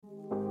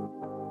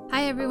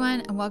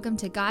everyone, and welcome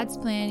to God's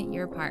Plan,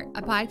 Your Part,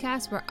 a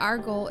podcast where our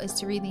goal is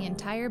to read the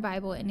entire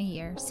Bible in a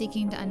year,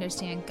 seeking to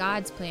understand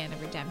God's plan of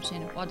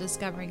redemption while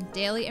discovering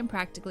daily and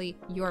practically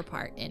your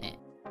part in it.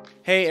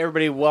 Hey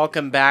everybody,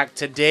 welcome back.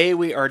 Today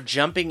we are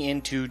jumping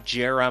into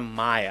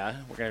Jeremiah.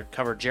 We're going to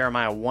cover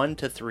Jeremiah 1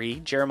 to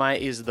 3. Jeremiah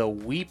is the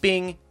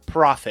weeping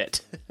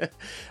prophet.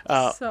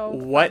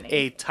 What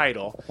a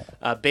title.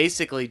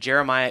 Basically,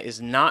 Jeremiah is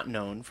not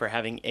known for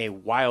having a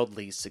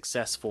wildly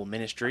successful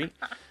ministry.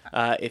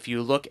 If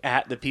you look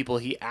at the people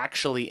he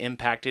actually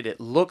impacted, it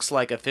looks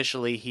like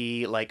officially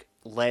he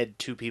led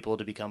two people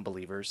to become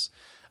believers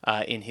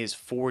in his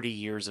 40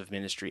 years of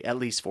ministry, at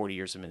least 40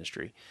 years of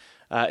ministry.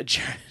 It's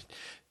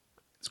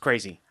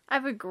crazy. I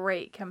have a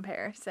great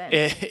comparison.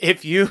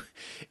 If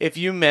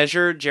you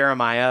measure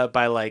Jeremiah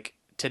by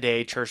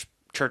today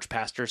church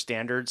pastor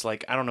standards, I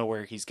don't know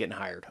where he's getting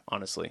hired,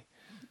 honestly.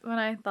 When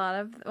I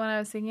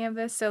was thinking of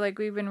this, so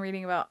we've been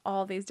reading about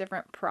all these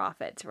different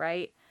prophets,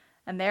 right?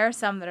 And there are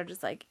some that are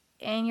just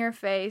in your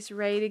face,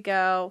 ready to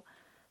go,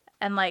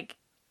 and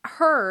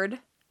heard.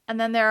 And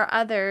then there are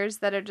others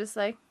that are just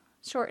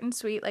short and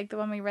sweet, like the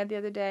one we read the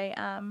other day.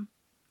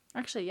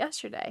 Actually,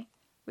 yesterday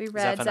we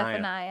read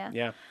Zephaniah.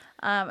 Yeah.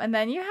 And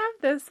then you have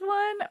this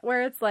one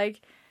where it's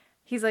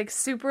he's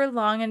super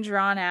long and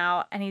drawn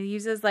out, and he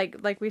uses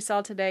like we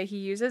saw today, he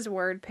uses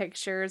word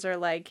pictures or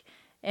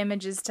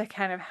images to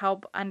kind of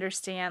help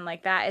understand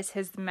that is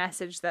his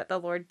message that the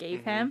Lord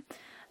gave him.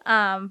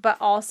 But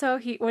also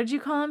what did you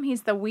call him?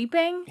 He's the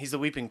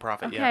weeping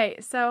prophet. Okay,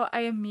 yeah. So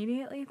I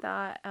immediately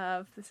thought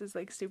of, this is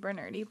super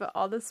nerdy, but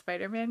all the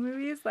Spider-Man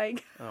movies, oh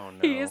no,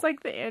 he is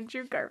the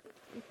Andrew Garfield.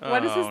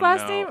 What is his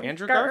last name?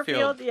 Andrew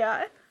Garfield.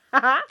 Yeah.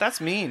 That's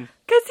mean.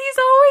 Because he's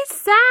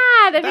always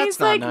sad, and That's he's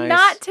not nice.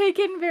 not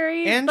taken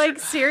very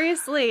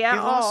seriously at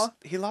all.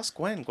 He lost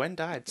Gwen. Gwen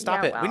died.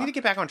 Stop it. Well. We need to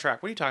get back on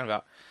track. What are you talking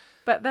about?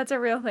 But that's a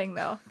real thing,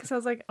 though. Because I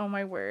was oh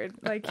my word.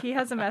 He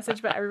has a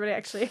message, but everybody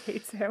actually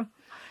hates him.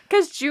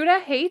 Because Judah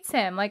hates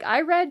him.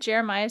 I read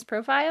Jeremiah's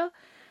profile,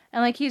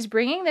 and he's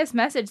bringing this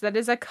message that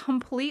is a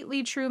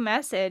completely true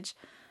message,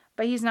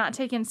 but he's not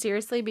taken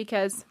seriously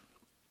because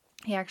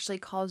he actually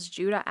calls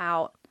Judah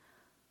out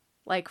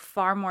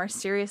far more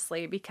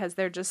seriously, because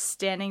they're just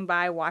standing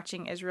by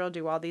watching Israel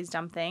do all these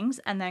dumb things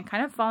and then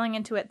kind of falling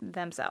into it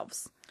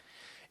themselves.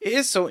 It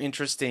is so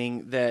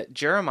interesting that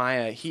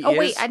Jeremiah,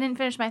 wait, I didn't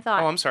finish my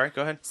thought. Oh, I'm sorry.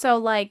 Go ahead.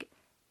 So,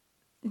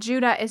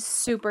 Judah is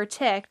super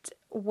ticked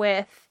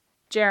with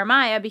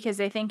Jeremiah because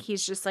they think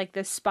he's just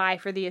this spy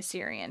for the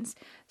Assyrians.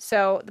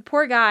 So the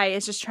poor guy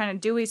is just trying to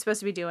do what he's supposed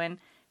to be doing.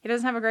 He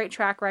doesn't have a great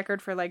track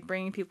record for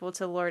bringing people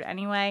to the Lord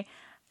anyway,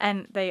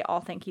 and they all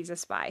think he's a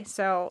spy.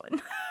 So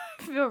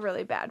I feel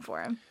really bad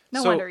for him.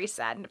 No wonder he's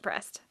sad and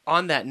depressed.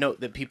 On that note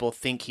that people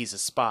think he's a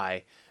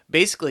spy,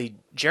 basically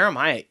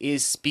Jeremiah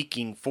is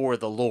speaking for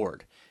the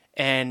Lord.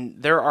 And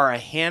there are a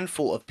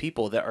handful of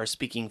people that are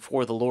speaking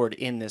for the Lord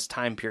in this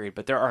time period,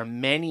 but there are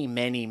many,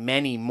 many,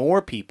 many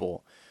more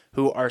people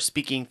who are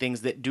speaking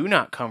things that do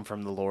not come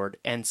from the Lord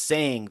and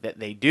saying that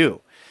they do.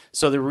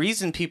 So the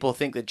reason people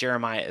think that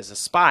Jeremiah is a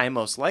spy,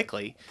 most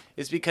likely,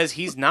 is because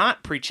he's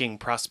not preaching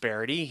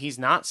prosperity. He's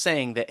not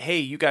saying that, hey,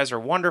 you guys are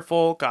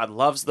wonderful. God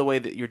loves the way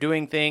that you're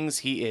doing things.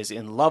 He is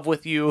in love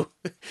with you.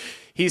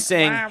 He's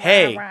saying,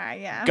 hey,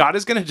 God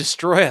is going to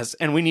destroy us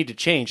and we need to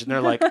change. And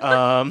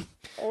they're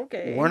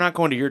okay, we're not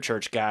going to your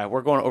church, guy.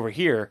 We're going over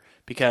here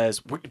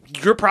because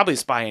you're probably a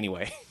spy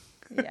anyway.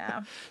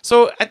 Yeah.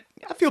 So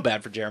I feel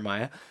bad for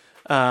Jeremiah.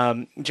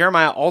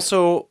 Jeremiah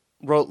also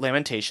wrote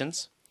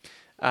Lamentations,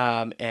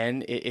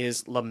 and it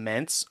is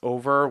laments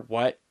over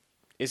what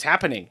is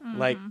happening.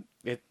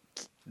 Mm-hmm.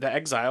 The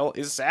exile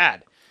is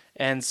sad.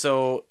 And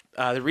so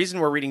the reason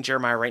we're reading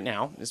Jeremiah right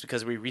now is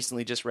because we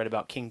recently just read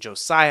about King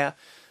Josiah.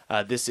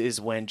 This is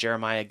when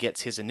Jeremiah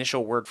gets his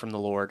initial word from the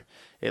Lord.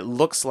 It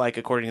looks like,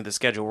 according to the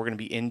schedule, we're going to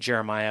be in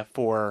Jeremiah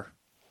for,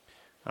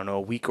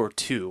 a week or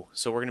two.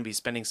 So we're going to be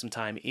spending some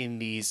time in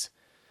these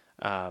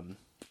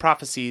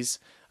prophecies.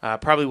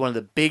 Probably one of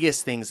the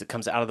biggest things that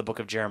comes out of the book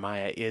of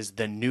Jeremiah is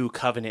the new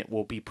covenant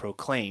will be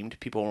proclaimed.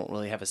 People don't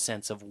really have a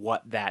sense of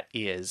what that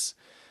is,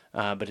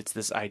 but it's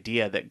this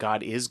idea that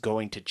God is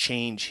going to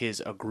change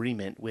his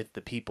agreement with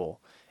the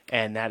people,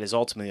 and that is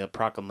ultimately a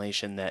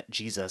proclamation that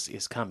Jesus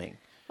is coming.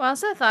 Well, I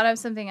also thought of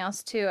something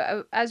else, too.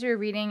 As we were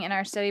reading in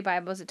our study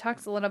Bibles, it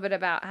talks a little bit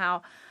about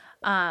how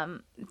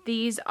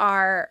these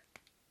are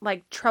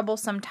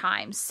troublesome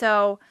times.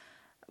 So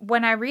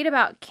when I read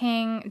about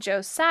King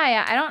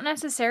Josiah, I don't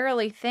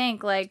necessarily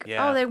think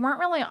oh, they weren't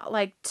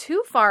really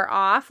too far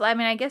off. I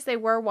mean, I guess they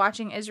were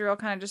watching Israel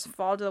kind of just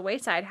fall to the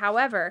wayside.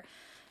 However,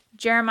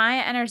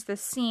 Jeremiah enters the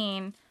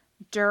scene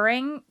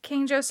during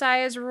King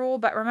Josiah's rule,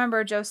 but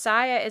remember,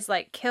 Josiah is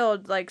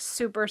killed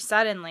super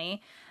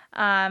suddenly.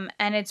 And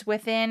it's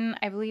within,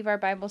 I believe our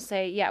Bibles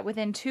say,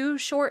 within 2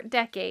 short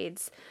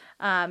decades,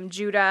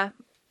 Judah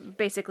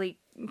basically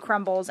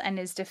crumbles and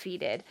is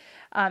defeated.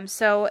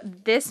 So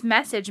this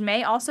message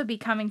may also be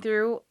coming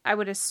through, I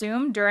would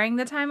assume, during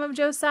the time of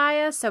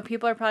Josiah. So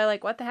people are probably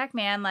what the heck,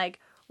 man?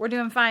 We're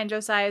doing fine.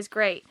 Josiah's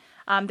great.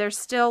 There's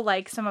still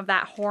like some of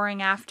that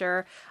whoring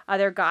after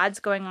other gods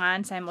going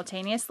on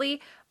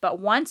simultaneously. But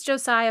once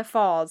Josiah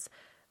falls,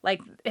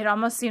 like it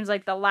almost seems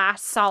like the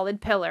last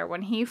solid pillar.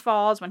 When he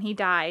falls, when he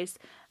dies,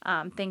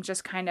 things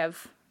just kind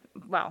of,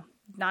 well,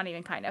 not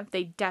even kind of,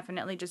 they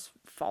definitely just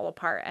fall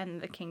apart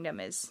and the kingdom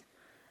is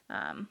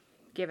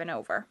given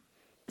over.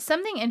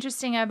 Something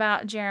interesting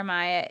about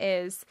Jeremiah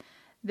is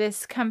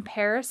this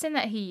comparison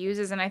that he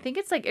uses, and I think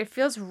it's like, it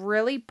feels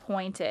really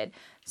pointed.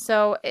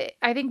 So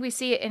I think we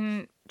see it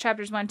in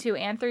chapters 1, 2,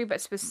 and 3,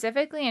 but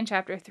specifically in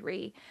chapter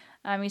 3,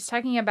 he's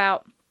talking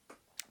about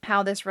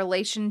how this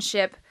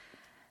relationship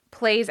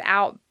plays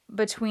out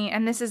between,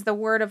 and this is the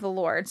word of the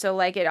Lord. So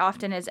like it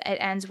often is, it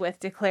ends with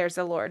declares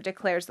the Lord,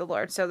 declares the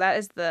Lord. So that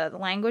is the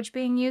language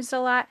being used a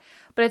lot,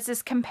 but it's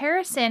this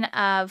comparison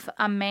of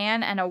a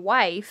man and a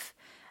wife,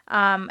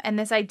 and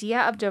this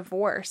idea of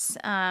divorce.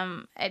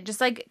 It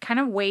just like kind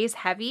of weighs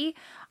heavy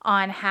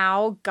on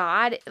how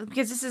God,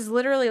 because this is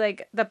literally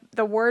like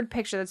the word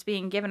picture that's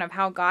being given of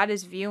how God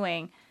is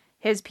viewing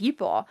his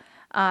people.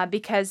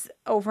 Because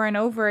over and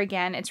over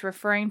again, it's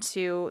referring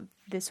to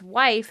this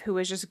wife who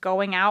is just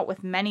going out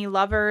with many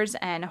lovers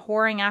and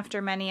whoring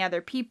after many other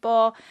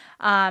people.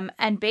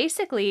 And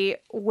basically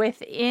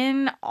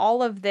within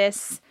all of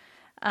this,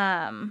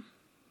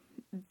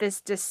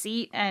 this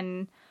deceit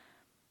and,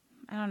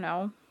 I don't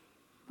know,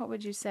 what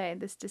would you say?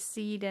 This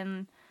deceit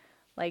and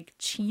like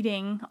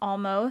cheating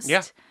almost.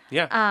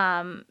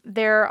 Yeah.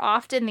 There are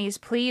often these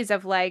pleas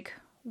of like,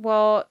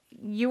 well,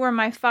 you were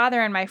my father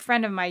and my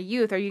friend of my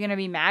youth. Are you going to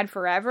be mad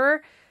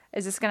forever?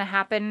 Is this going to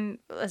happen?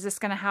 Is this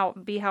going to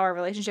be how our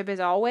relationship is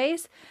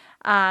always?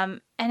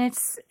 And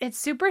it's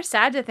super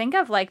sad to think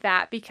of like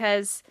that,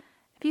 because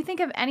if you think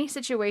of any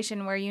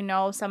situation where you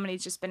know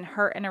somebody's just been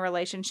hurt in a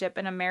relationship,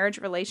 in a marriage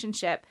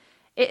relationship,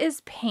 it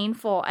is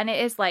painful. And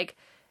it is like,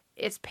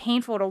 it's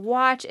painful to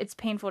watch. It's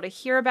painful to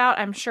hear about.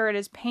 I'm sure it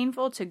is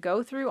painful to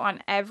go through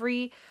on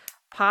every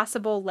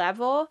possible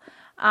level.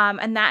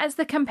 And that is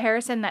the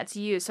comparison that's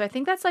used. So I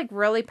think that's like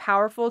really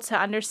powerful to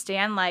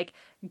understand. Like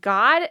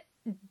God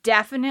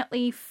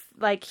definitely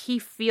like he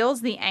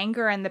feels the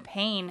anger and the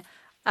pain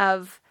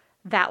of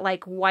that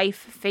like wife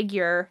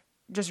figure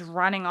just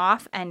running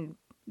off and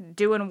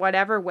doing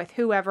whatever with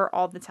whoever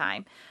all the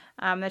time.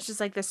 That's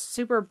just like this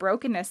super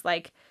brokenness.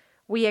 Like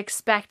we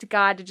expect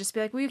God to just be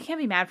like, well, you can't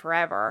be mad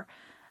forever.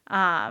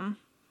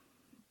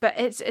 But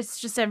it's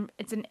just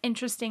it's an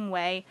interesting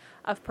way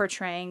of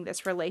portraying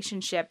this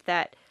relationship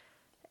that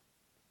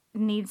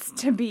needs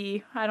to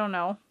be, I don't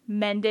know,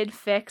 mended,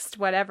 fixed,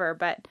 whatever,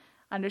 but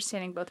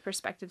understanding both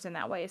perspectives in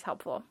that way is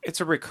helpful.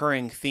 It's a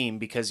recurring theme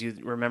because you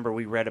remember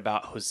we read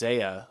about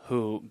Hosea,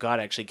 who God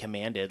actually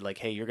commanded, like,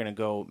 hey, you're going to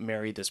go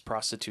marry this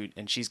prostitute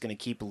and she's going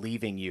to keep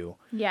leaving you.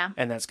 Yeah.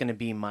 And that's going to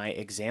be my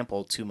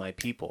example to my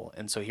people.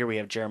 And so here we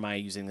have Jeremiah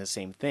using the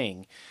same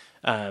thing.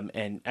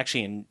 And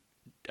actually in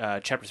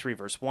chapter 3,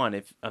 verse 1,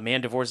 if a man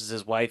divorces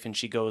his wife and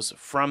she goes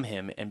from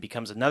him and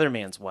becomes another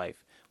man's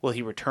wife, will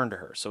he return to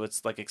her? So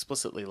it's like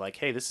explicitly like,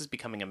 hey, this is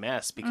becoming a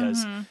mess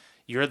because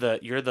you're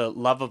the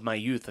love of my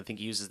youth. I think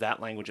he uses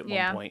that language at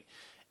one point.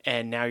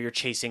 And now you're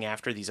chasing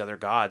after these other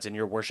gods and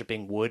you're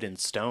worshiping wood and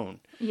stone.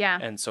 Yeah.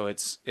 And so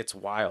it's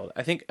wild.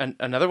 I think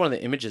another one of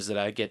the images that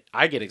I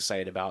get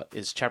excited about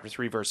is chapter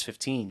 3, verse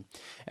 15.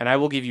 And I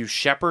will give you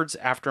shepherds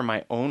after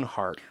my own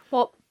heart.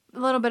 Well, a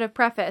little bit of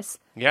preface.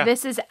 Yeah.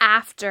 This is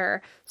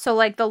after. So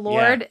like the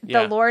Lord,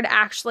 the Lord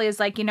actually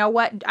is like, you know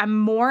what? I'm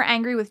more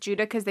angry with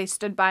Judah because they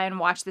stood by and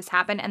watched this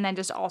happen and then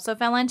just also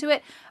fell into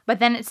it. But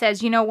then it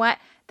says, you know what?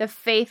 The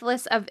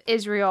faithless of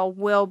Israel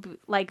will be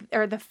like,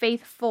 or the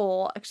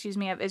faithful,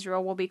 of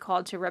Israel will be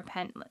called to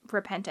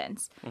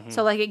repentance. Mm-hmm.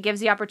 So like it gives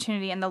the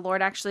opportunity and the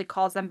Lord actually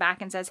calls them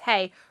back and says,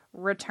 hey,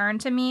 return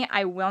to me.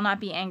 I will not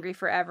be angry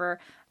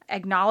forever.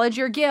 Acknowledge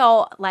your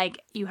guilt. Like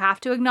you have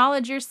to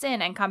acknowledge your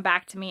sin and come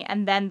back to me.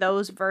 And then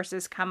those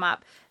verses come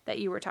up that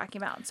you were talking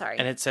about. Sorry.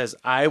 And it says,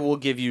 I will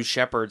give you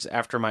shepherds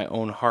after my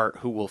own heart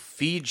who will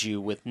feed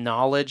you with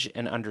knowledge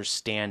and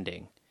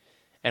understanding.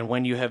 And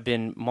when you have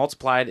been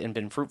multiplied and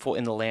been fruitful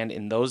in the land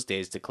in those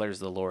days, declares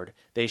the Lord,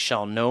 they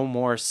shall no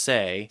more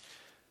say,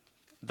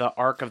 the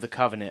ark of the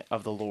covenant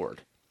of the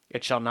Lord.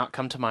 It shall not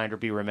come to mind or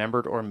be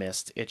remembered or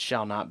missed. It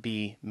shall not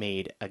be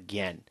made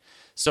again.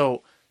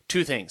 So,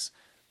 two things.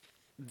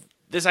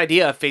 This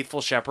idea of faithful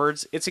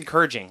shepherds, it's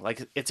encouraging,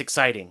 like it's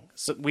exciting.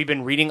 So we've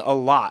been reading a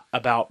lot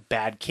about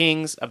bad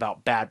kings,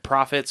 about bad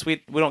prophets.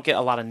 We don't get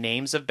a lot of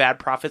names of bad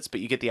prophets,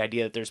 but you get the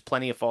idea that there's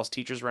plenty of false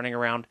teachers running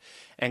around.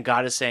 And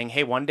God is saying,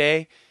 hey, one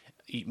day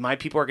my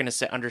people are going to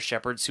sit under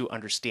shepherds who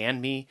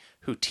understand me,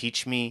 who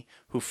teach me,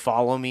 who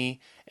follow me,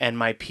 and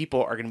my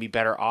people are going to be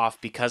better off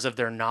because of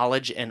their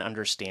knowledge and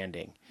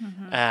understanding.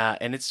 Mm-hmm.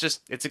 And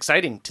it's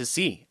exciting to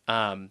see.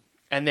 And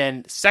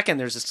then second,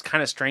 there's this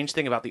kind of strange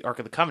thing about the Ark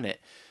of the Covenant,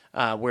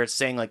 where it's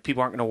saying like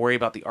people aren't going to worry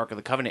about the Ark of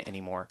the Covenant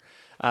anymore.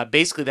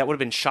 Basically, that would have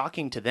been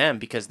shocking to them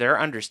because their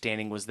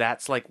understanding was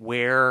that's like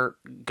where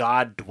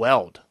God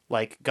dwelled.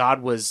 Like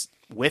God was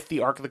with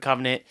the Ark of the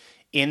Covenant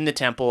in the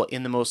temple,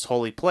 in the most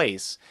holy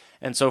place.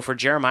 And so for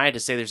Jeremiah to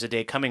say there's a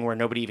day coming where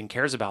nobody even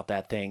cares about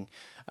that thing,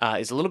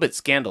 is a little bit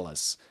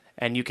scandalous.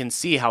 And you can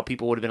see how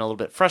people would have been a little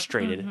bit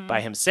frustrated by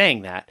him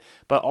saying that.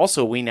 But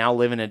also, we now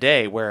live in a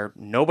day where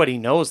nobody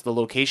knows the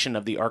location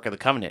of the Ark of the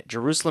Covenant.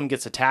 Jerusalem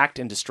gets attacked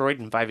and destroyed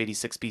in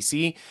 586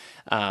 BC.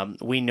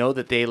 We know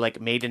that they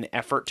made an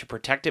effort to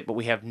protect it, but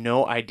we have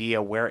no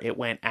idea where it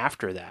went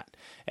after that.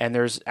 And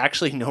there's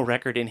actually no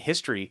record in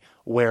history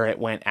where it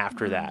went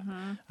after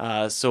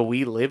that. So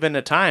we live in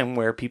a time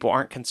where people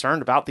aren't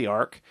concerned about the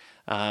Ark,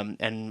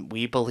 and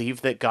we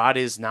believe that God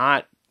is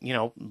not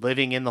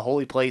living in the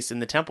holy place in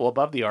the temple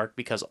above the ark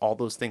because all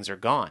those things are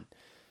gone.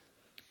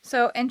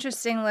 So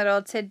interesting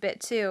little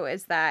tidbit too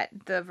is that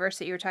the verse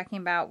that you were talking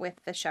about with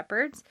the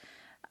shepherds,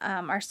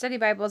 our study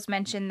Bibles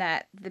mention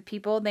that the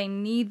people, they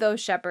need those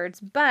shepherds,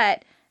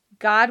 but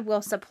God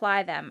will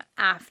supply them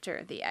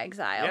after the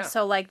exile. Yeah.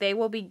 So they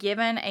will be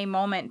given a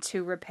moment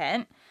to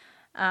repent,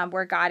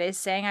 where God is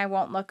saying, I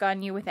won't look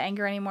on you with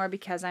anger anymore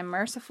because I'm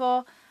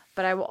merciful,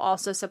 but I will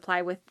also supply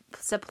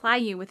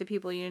you with the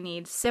people you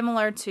need,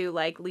 similar to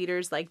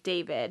leaders like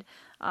David,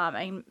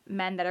 and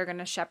men that are going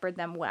to shepherd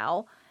them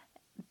well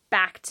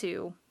back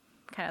to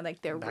kind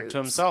of their roots. Back to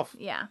himself.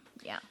 Yeah.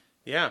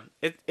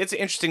 It's an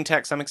interesting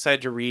text. I'm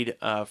excited to read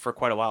for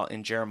quite a while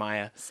in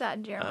Jeremiah.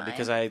 Sad Jeremiah.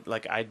 Because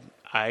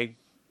I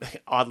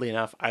oddly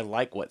enough, I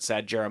like what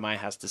sad Jeremiah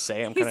has to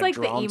say. I'm kind of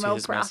drawn to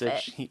his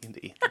message.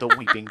 The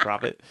weeping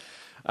prophet.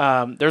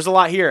 There's a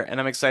lot here, and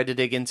I'm excited to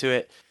dig into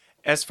it.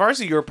 As far as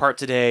your part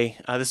today,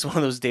 this is one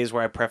of those days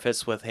where I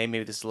preface with, hey,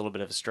 maybe this is a little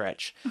bit of a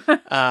stretch.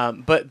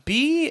 But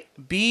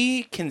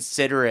be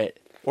considerate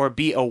or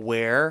be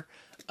aware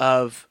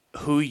of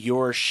who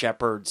your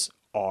shepherds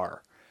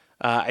are.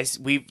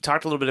 We've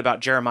talked a little bit about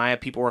Jeremiah.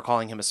 People were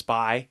calling him a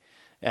spy.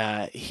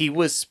 He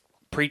was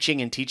preaching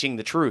and teaching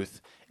the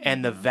truth,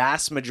 and the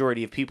vast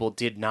majority of people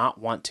did not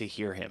want to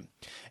hear him.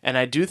 And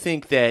I do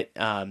think that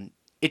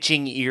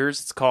itching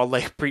ears, it's called,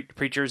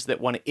 preachers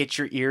that want to itch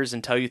your ears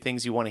and tell you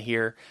things you want to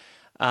hear.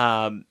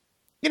 I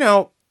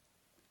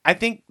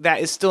think that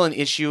is still an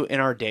issue in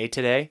our day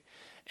today.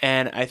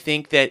 And I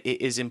think that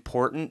it is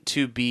important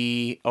to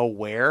be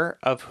aware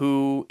of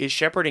who is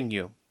shepherding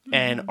you.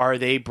 And are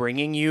they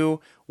bringing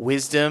you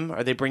wisdom?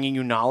 Are they bringing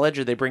you knowledge?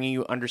 Are they bringing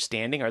you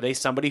understanding? Are they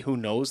somebody who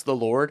knows the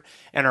Lord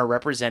and are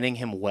representing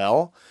him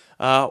well?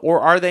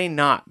 Or are they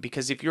not?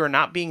 Because if you are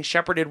not being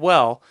shepherded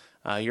well,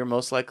 you're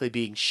most likely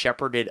being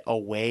shepherded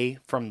away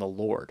from the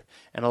Lord.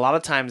 And a lot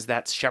of times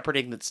that's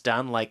shepherding that's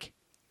done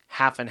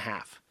half and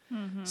half.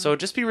 So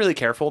just be really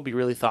careful, be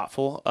really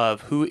thoughtful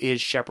of who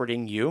is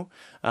shepherding you,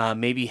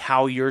 maybe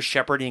how you're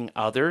shepherding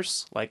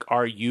others.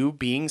 Are you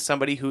being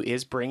somebody who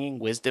is bringing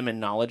wisdom and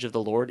knowledge of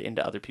the Lord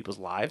into other people's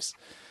lives?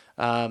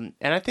 And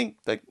I think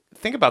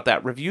think about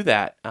that, review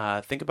that,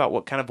 think about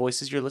what kind of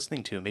voices you're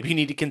listening to. Maybe you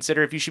need to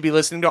consider if you should be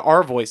listening to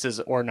our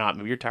voices or not.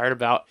 Maybe you're tired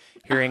about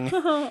hearing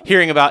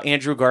about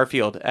Andrew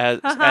Garfield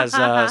as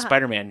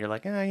Spider-Man. You're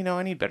like,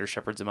 I need better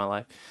shepherds in my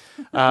life.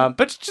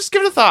 But just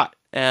give it a thought,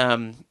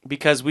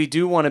 because we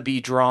do want to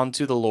be drawn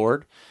to the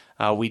Lord.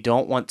 We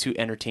don't want to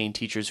entertain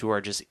teachers who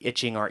are just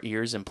itching our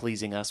ears and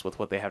pleasing us with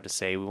what they have to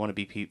say. We want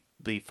to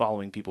be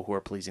following people who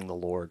are pleasing the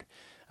Lord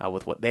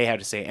with what they have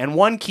to say. And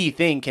one key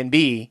thing can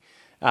be,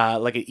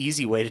 an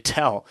easy way to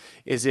tell,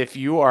 is if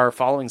you are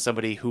following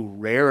somebody who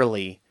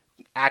rarely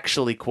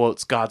actually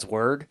quotes God's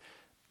word,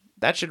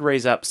 that should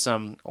raise up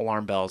some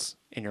alarm bells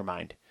in your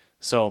mind.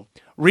 So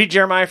read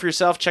Jeremiah for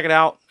yourself. Check it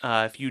out.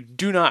 If you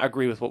do not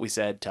agree with what we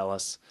said, tell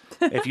us.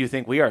 If you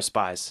think we are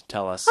spies,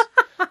 tell us.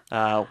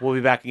 We'll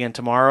be back again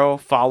tomorrow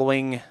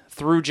following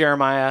through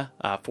Jeremiah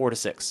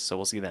 4-6. So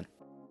we'll see you then.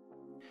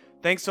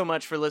 Thanks so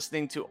much for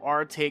listening to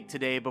our take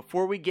today.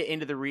 Before we get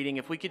into the reading,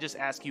 if we could just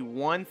ask you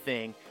one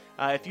thing.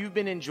 If you've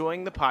been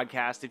enjoying the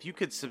podcast, if you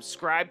could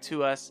subscribe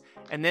to us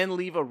and then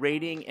leave a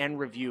rating and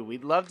review.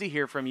 We'd love to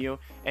hear from you,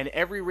 and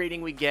every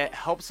rating we get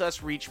helps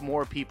us reach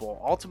more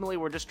people. Ultimately,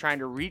 we're just trying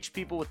to reach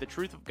people with the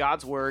truth of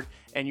God's word,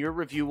 and your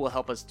review will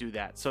help us do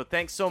that. So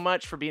thanks so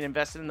much for being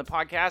invested in the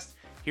podcast.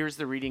 Here's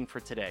the reading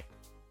for today.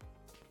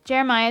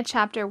 Jeremiah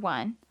chapter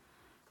 1.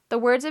 The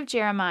words of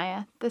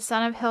Jeremiah, the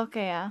son of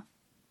Hilkiah,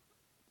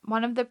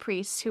 one of the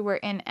priests who were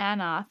in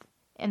Anath,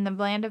 in the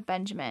land of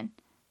Benjamin,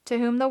 to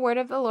whom the word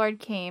of the Lord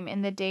came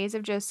in the days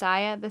of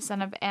Josiah the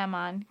son of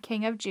Ammon,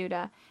 king of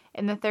Judah,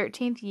 in the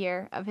 13th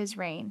year of his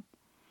reign.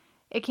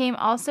 It came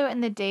also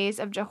in the days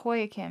of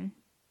Jehoiakim,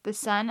 the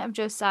son of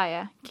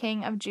Josiah,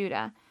 king of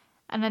Judah,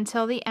 and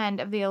until the end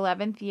of the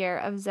 11th year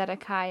of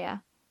Zedekiah,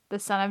 the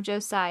son of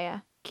Josiah,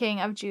 king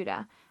of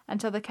Judah,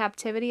 until the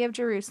captivity of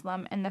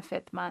Jerusalem in the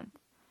 5th month.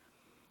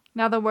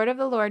 Now the word of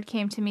the Lord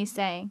came to me,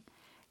 saying,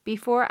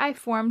 Before I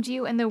formed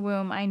you in the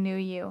womb I knew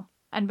you,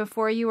 and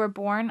before you were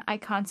born I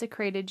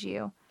consecrated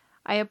you.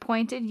 I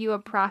appointed you a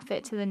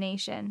prophet to the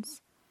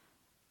nations.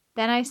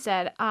 Then I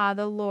said,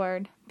 the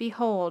Lord,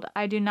 behold,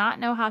 I do not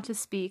know how to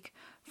speak,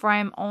 for I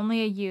am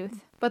only a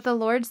youth. But the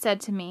Lord said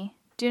to me,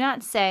 Do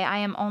not say, I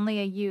am only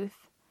a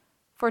youth.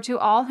 For to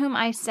all whom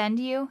I send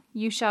you,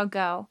 you shall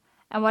go,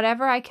 and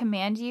whatever I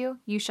command you,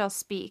 you shall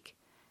speak.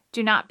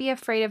 Do not be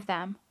afraid of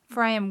them,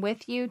 for I am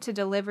with you to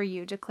deliver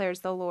you,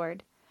 declares the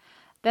Lord.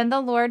 Then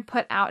the Lord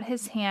put out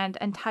his hand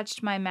and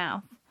touched my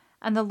mouth.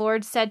 And the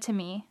Lord said to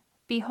me,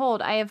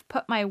 Behold, I have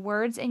put my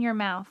words in your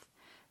mouth.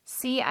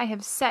 See, I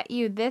have set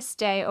you this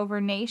day over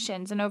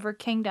nations and over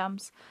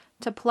kingdoms,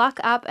 to pluck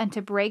up and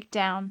to break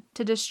down,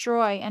 to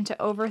destroy and to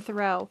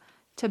overthrow,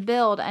 to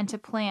build and to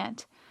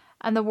plant.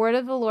 And the word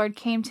of the Lord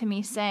came to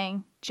me,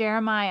 saying,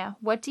 Jeremiah,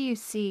 what do you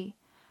see?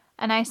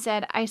 And I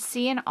said, I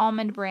see an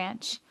almond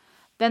branch.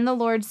 Then the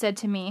Lord said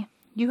to me,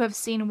 You have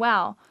seen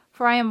well,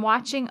 for I am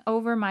watching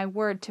over my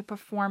word to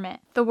perform it.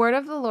 The word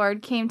of the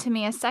Lord came to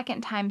me a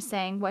second time,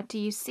 saying, What do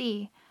you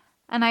see?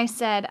 And I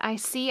said, I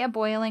see a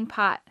boiling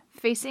pot,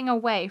 facing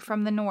away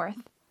from the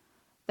north.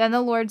 Then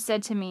the Lord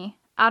said to me,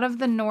 Out of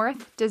the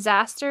north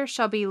disaster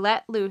shall be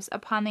let loose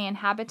upon the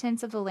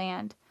inhabitants of the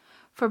land.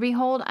 For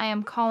behold, I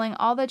am calling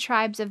all the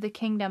tribes of the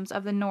kingdoms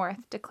of the north,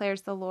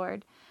 declares the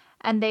Lord,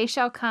 and they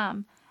shall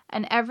come,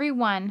 and every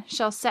one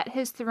shall set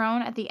his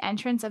throne at the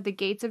entrance of the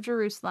gates of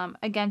Jerusalem,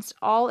 against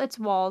all its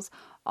walls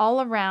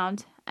all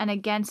around, and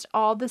against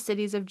all the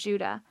cities of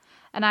Judah.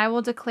 And I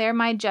will declare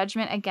my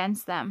judgment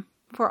against them,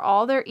 for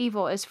all their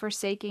evil is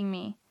forsaking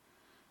me.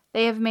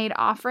 They have made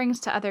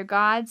offerings to other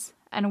gods,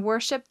 and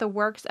worshipped the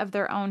works of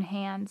their own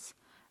hands.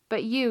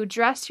 But you,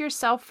 dress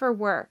yourself for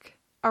work.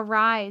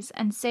 Arise,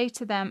 and say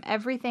to them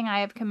everything I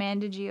have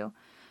commanded you.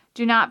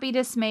 Do not be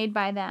dismayed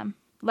by them,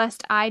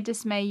 lest I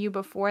dismay you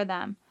before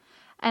them.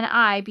 And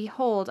I,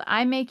 behold,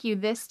 I make you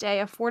this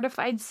day a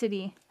fortified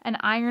city, an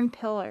iron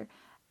pillar,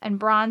 and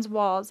bronze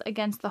walls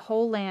against the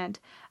whole land,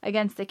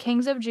 against the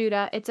kings of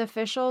Judah, its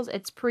officials,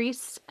 its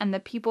priests, and the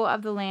people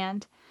of the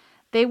land.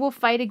 They will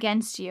fight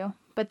against you,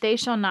 but they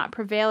shall not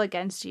prevail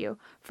against you,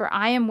 for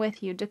I am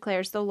with you,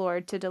 declares the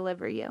Lord, to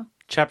deliver you.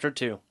 Chapter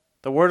 2.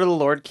 The word of the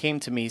Lord came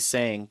to me,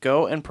 saying,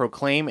 Go and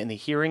proclaim in the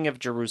hearing of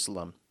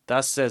Jerusalem.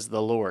 Thus says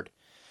the Lord,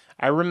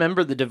 I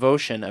remember the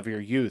devotion of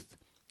your youth,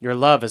 your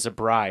love as a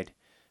bride,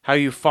 how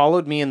you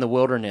followed me in the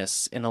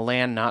wilderness, in a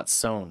land not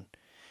sown.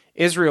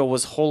 Israel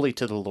was holy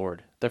to the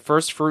Lord, the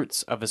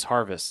firstfruits of his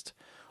harvest.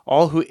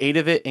 All who ate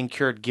of it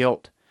incurred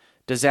guilt.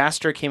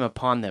 Disaster came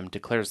upon them,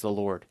 declares the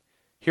Lord.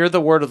 Hear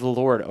the word of the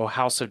Lord, O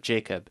house of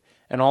Jacob,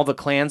 and all the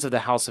clans of the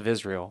house of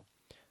Israel.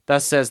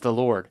 Thus says the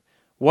Lord,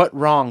 What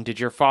wrong did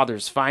your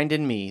fathers find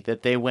in me,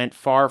 that they went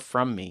far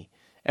from me,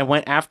 and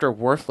went after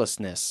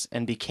worthlessness,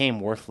 and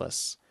became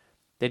worthless?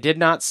 They did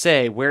not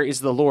say, Where is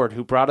the Lord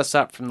who brought us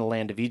up from the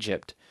land of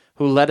Egypt,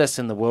 who led us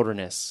in the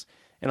wilderness,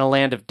 in a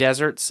land of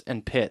deserts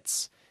and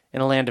pits, in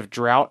a land of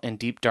drought and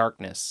deep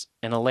darkness,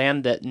 in a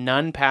land that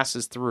none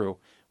passes through,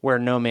 where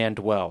no man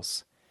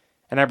dwells.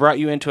 And I brought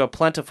you into a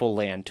plentiful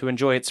land, to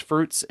enjoy its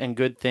fruits and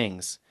good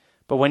things.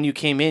 But when you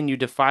came in, you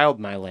defiled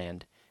my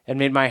land, and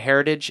made my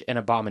heritage an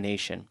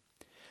abomination.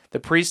 The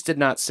priests did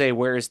not say,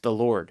 Where is the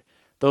Lord?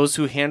 Those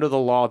who handle the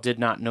law did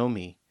not know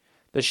me.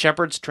 The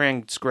shepherds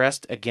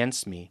transgressed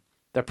against me.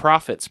 The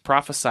prophets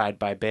prophesied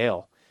by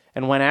Baal,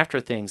 and went after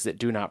things that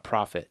do not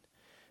profit.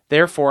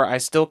 Therefore I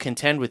still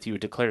contend with you,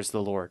 declares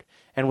the Lord,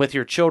 and with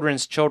your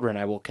children's children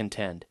I will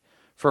contend.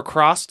 For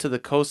cross to the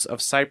coasts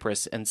of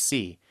Cyprus and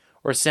see,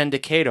 or send to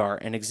Kedar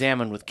and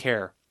examine with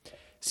care.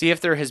 See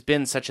if there has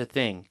been such a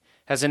thing.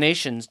 Has a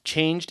nation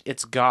changed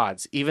its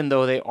gods, even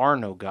though they are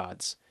no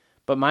gods?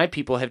 But my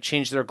people have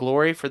changed their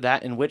glory for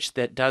that in which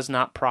that does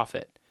not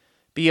profit.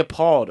 Be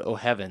appalled, O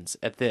heavens,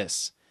 at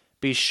this.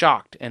 Be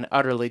shocked and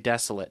utterly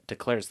desolate,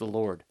 declares the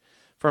Lord.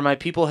 For my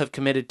people have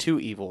committed two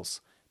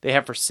evils. They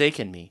have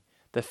forsaken me,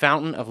 the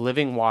fountain of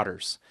living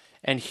waters,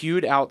 and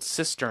hewed out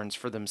cisterns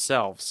for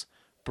themselves,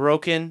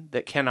 broken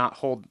that cannot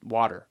hold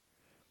water.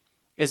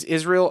 Is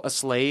Israel a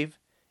slave?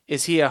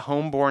 Is he a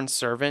home-born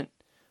servant?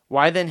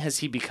 Why then has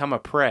he become a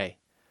prey?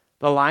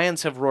 The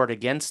lions have roared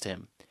against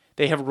him.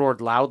 They have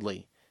roared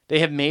loudly. They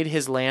have made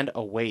his land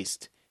a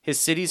waste. His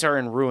cities are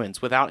in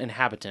ruins, without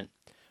inhabitant.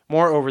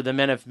 Moreover, the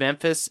men of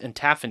Memphis and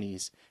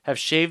Taphanes have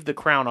shaved the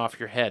crown off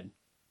your head.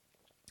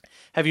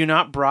 Have you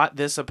not brought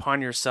this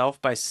upon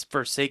yourself by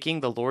forsaking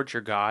the Lord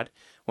your God,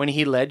 when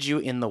he led you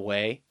in the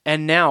way?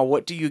 And now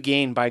what do you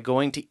gain by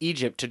going to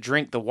Egypt to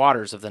drink the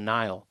waters of the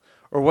Nile?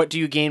 Or what do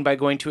you gain by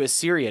going to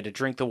Assyria to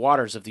drink the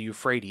waters of the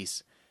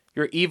Euphrates?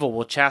 Your evil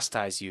will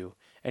chastise you,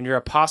 and your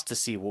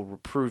apostasy will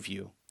reprove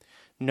you.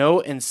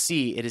 Know and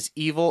see it is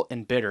evil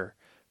and bitter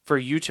for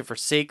you to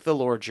forsake the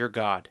Lord your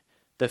God.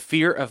 The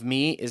fear of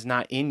me is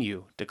not in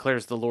you,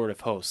 declares the Lord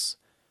of hosts.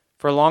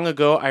 For long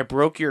ago I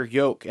broke your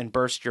yoke and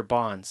burst your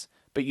bonds,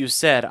 but you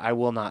said, I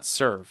will not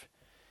serve.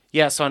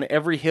 Yes, on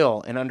every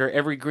hill and under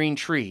every green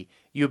tree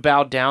you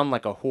bowed down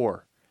like a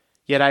whore.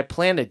 Yet I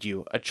planted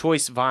you, a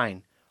choice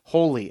vine,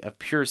 holy of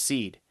pure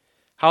seed.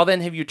 How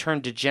then have you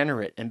turned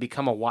degenerate and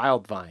become a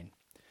wild vine?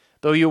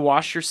 Though you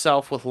wash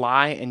yourself with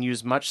lye and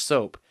use much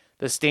soap,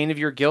 the stain of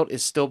your guilt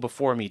is still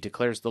before me,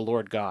 declares the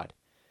Lord God.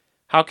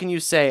 How can you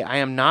say, I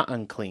am not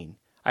unclean?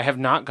 I have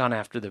not gone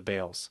after the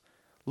Baals.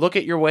 Look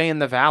at your way in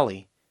the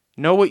valley.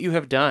 Know what you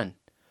have done.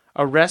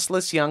 A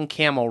restless young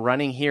camel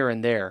running here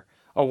and there,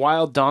 a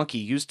wild donkey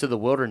used to the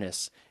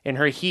wilderness, in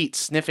her heat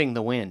sniffing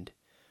the wind.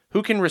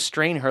 Who can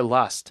restrain her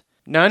lust?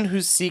 None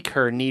who seek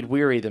her need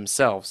weary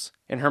themselves.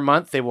 In her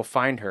month they will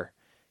find her.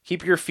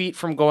 Keep your feet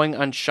from going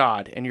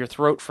unshod, and your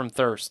throat from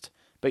thirst.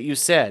 But you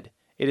said,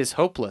 It is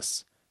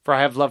hopeless, for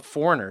I have loved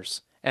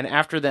foreigners, and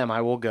after them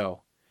I will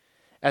go.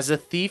 As a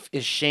thief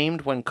is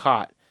shamed when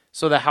caught,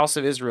 so the house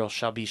of Israel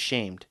shall be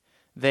shamed.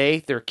 They,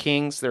 their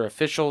kings, their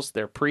officials,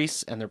 their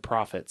priests, and their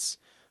prophets,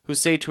 who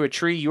say to a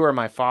tree, You are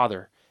my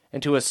father,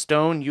 and to a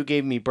stone, You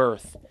gave me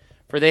birth.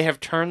 For they have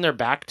turned their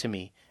back to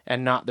me,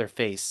 and not their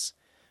face.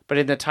 But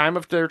in the time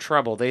of their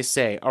trouble they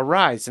say,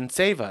 Arise and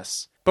save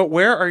us. But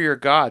where are your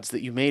gods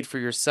that you made for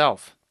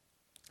yourself?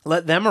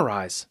 Let them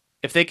arise,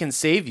 if they can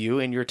save you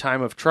in your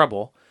time of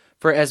trouble,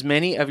 for as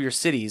many of your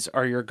cities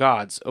are your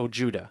gods, O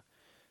Judah.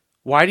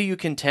 Why do you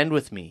contend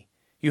with me?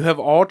 You have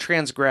all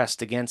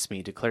transgressed against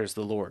me, declares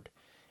the Lord.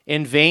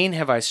 In vain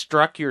have I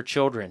struck your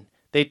children.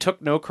 They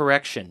took no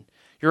correction.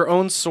 Your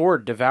own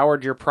sword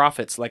devoured your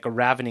prophets like a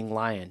ravening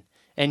lion.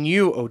 And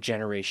you, O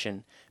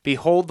generation,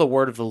 behold the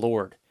word of the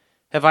Lord.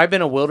 Have I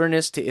been a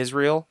wilderness to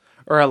Israel,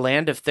 or a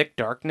land of thick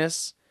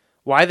darkness?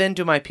 Why then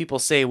do my people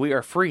say, We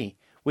are free,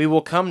 we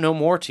will come no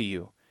more to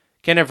you?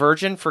 Can a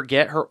virgin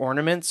forget her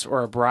ornaments,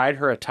 or a bride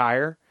her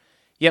attire?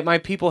 Yet my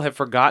people have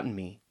forgotten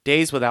me,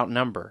 days without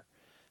number.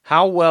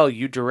 How well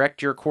you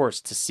direct your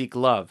course to seek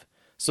love,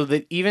 so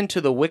that even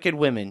to the wicked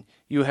women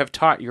you have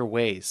taught your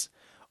ways.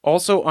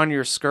 Also on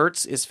your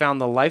skirts is found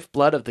the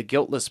lifeblood of the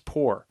guiltless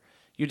poor.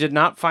 You did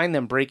not find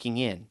them breaking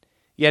in.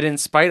 Yet in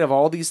spite of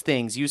all these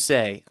things you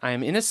say, I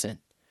am innocent.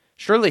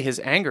 Surely his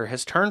anger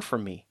has turned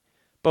from me.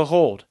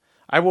 Behold,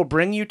 I will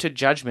bring you to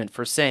judgment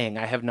for saying,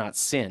 I have not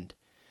sinned.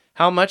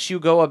 How much you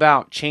go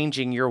about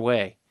changing your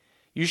way.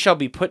 You shall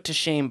be put to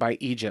shame by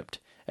Egypt,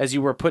 as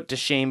you were put to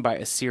shame by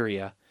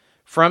Assyria.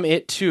 From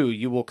it too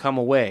you will come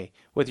away,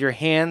 with your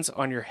hands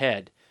on your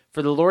head,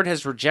 for the Lord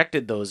has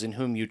rejected those in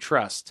whom you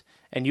trust,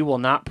 and you will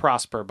not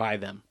prosper by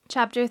them.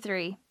 Chapter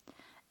 3.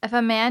 If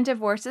a man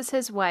divorces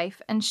his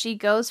wife, and she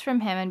goes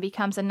from him and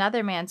becomes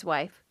another man's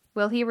wife,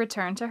 will he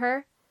return to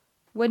her?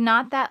 Would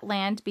not that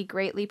land be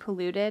greatly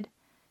polluted?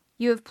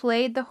 You have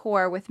played the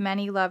whore with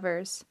many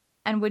lovers,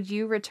 and would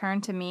you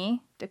return to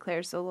me?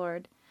 Declares the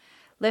Lord.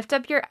 Lift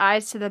up your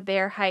eyes to the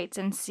bare heights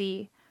and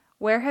see,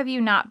 where have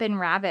you not been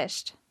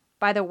ravished?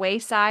 By the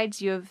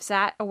waysides you have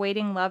sat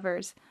awaiting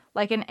lovers,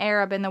 like an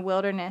Arab in the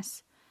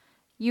wilderness.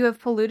 You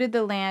have polluted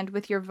the land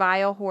with your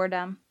vile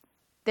whoredom.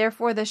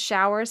 Therefore the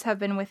showers have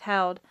been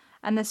withheld,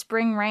 and the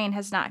spring rain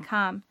has not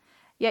come.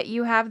 Yet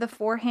you have the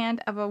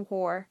forehand of a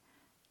whore.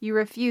 You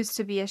refuse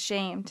to be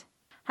ashamed.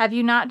 Have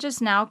you not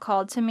just now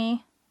called to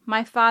me?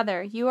 My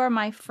father, you are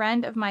my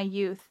friend of my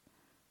youth.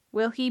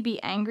 Will he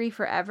be angry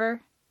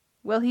forever?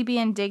 Will he be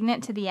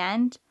indignant to the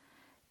end?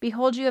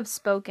 Behold, you have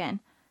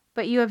spoken,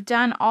 but you have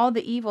done all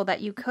the evil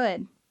that you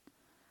could.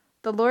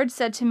 The Lord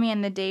said to me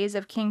in the days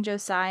of King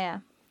Josiah,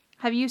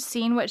 Have you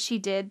seen what she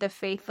did, the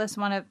faithless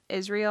one of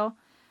Israel?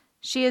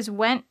 She has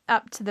went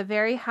up to the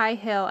very high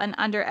hill and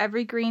under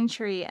every green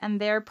tree,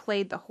 and there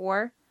played the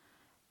whore.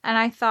 And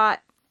I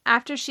thought,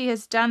 After she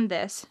has done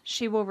this,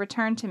 she will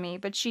return to me.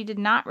 But she did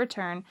not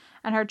return,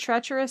 and her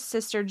treacherous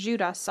sister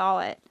Judah saw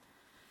it.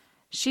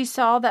 She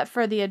saw that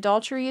for the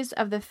adulteries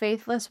of the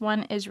faithless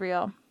one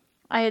Israel,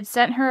 I had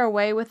sent her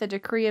away with a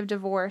decree of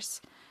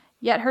divorce.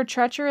 Yet her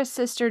treacherous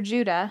sister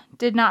Judah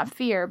did not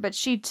fear, but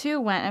she too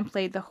went and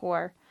played the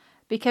whore.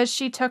 Because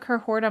she took her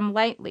whoredom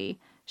lightly,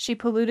 she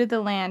polluted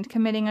the land,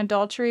 committing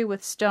adultery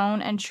with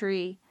stone and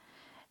tree.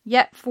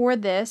 Yet for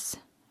this,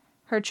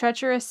 her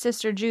treacherous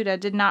sister Judah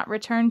did not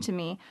return to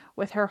me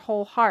with her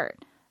whole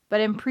heart,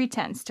 but in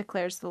pretense,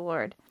 declares the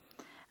Lord.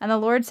 And the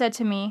Lord said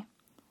to me,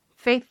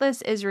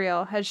 Faithless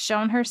Israel has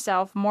shown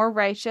herself more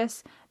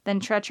righteous than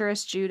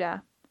treacherous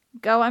Judah.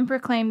 Go and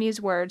proclaim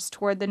these words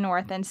toward the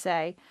north and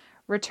say,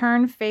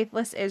 Return,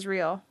 faithless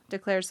Israel,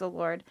 declares the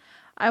Lord.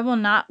 I will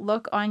not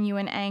look on you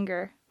in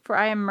anger, for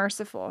I am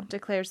merciful,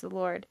 declares the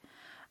Lord.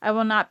 I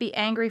will not be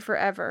angry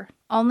forever.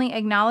 Only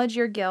acknowledge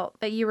your guilt,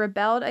 that you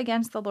rebelled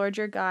against the Lord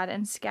your God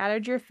and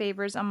scattered your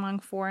favors among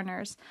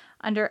foreigners,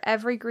 under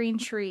every green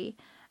tree,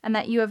 and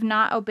that you have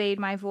not obeyed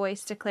my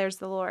voice, declares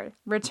the Lord.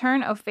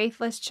 Return, O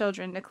faithless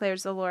children,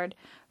 declares the Lord,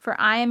 for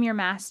I am your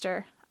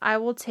master. I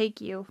will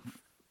take you,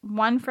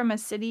 one from a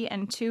city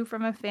and two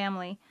from a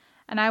family,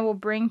 and I will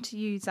bring to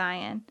you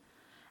Zion.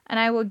 And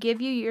I will give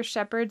you your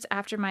shepherds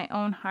after my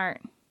own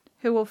heart,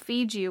 who will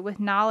feed you with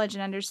knowledge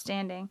and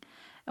understanding.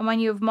 And when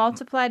you have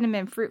multiplied and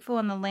been fruitful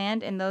in the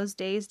land in those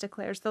days,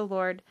 declares the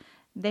Lord,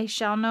 they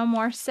shall no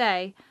more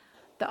say,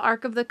 The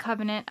ark of the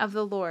covenant of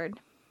the Lord.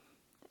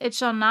 It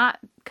shall not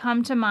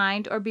come to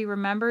mind or be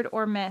remembered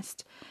or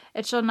missed.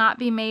 It shall not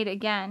be made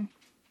again.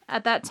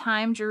 At that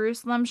time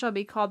Jerusalem shall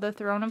be called the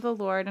throne of the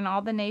Lord, and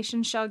all the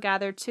nations shall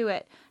gather to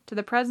it, to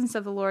the presence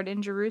of the Lord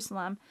in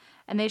Jerusalem.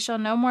 And they shall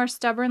no more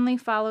stubbornly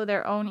follow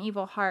their own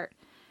evil heart.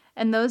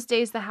 In those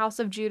days the house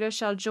of Judah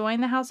shall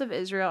join the house of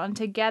Israel, and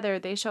together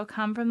they shall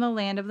come from the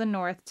land of the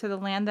north to the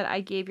land that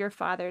I gave your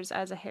fathers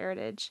as a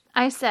heritage.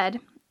 I said,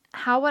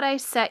 How would I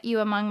set you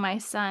among my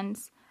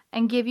sons,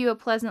 and give you a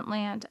pleasant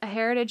land, a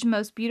heritage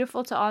most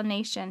beautiful to all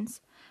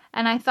nations?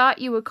 And I thought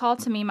you would call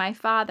to me my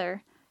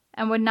father,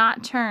 and would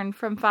not turn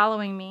from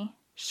following me.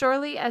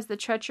 Surely as the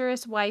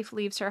treacherous wife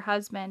leaves her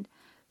husband,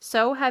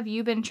 so have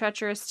you been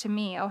treacherous to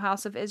me, O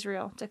house of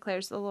Israel,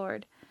 declares the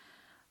Lord.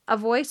 A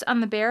voice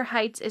on the bare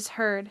heights is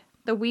heard,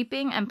 the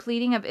weeping and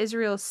pleading of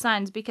Israel's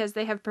sons, because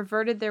they have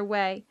perverted their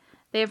way.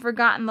 They have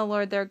forgotten the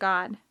Lord their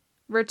God.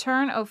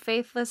 Return, O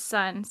faithless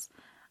sons.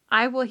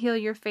 I will heal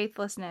your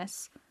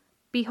faithlessness.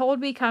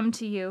 Behold, we come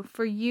to you,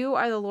 for you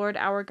are the Lord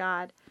our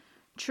God.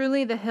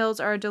 Truly the hills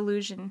are a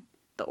delusion,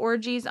 the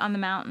orgies on the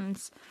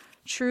mountains.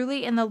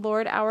 Truly in the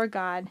Lord our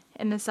God,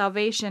 in the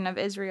salvation of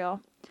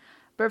Israel.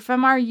 But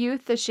from our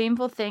youth the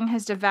shameful thing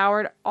has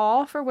devoured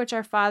all for which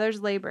our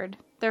fathers labored,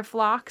 their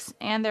flocks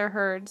and their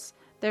herds,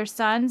 their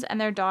sons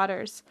and their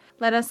daughters.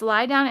 Let us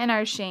lie down in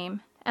our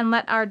shame, and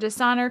let our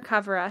dishonor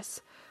cover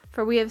us.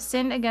 For we have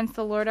sinned against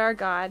the Lord our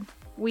God,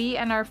 we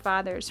and our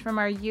fathers, from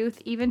our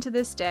youth even to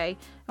this day,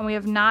 and we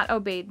have not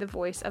obeyed the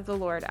voice of the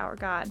Lord our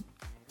God.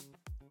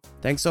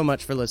 Thanks so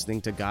much for listening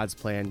to God's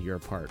Plan, Your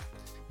Part.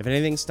 If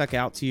anything stuck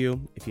out to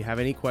you, if you have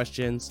any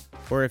questions,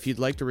 or if you'd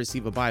like to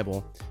receive a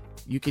Bible,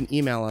 you can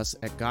email us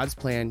at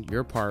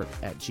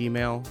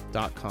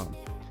godsplanyourpart@gmail.com.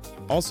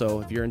 Also,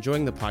 if you're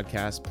enjoying the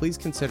podcast, please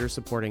consider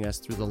supporting us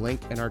through the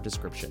link in our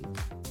description.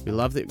 We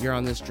love that you're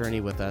on this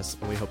journey with us,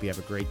 and we hope you have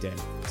a great day.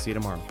 See you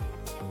tomorrow.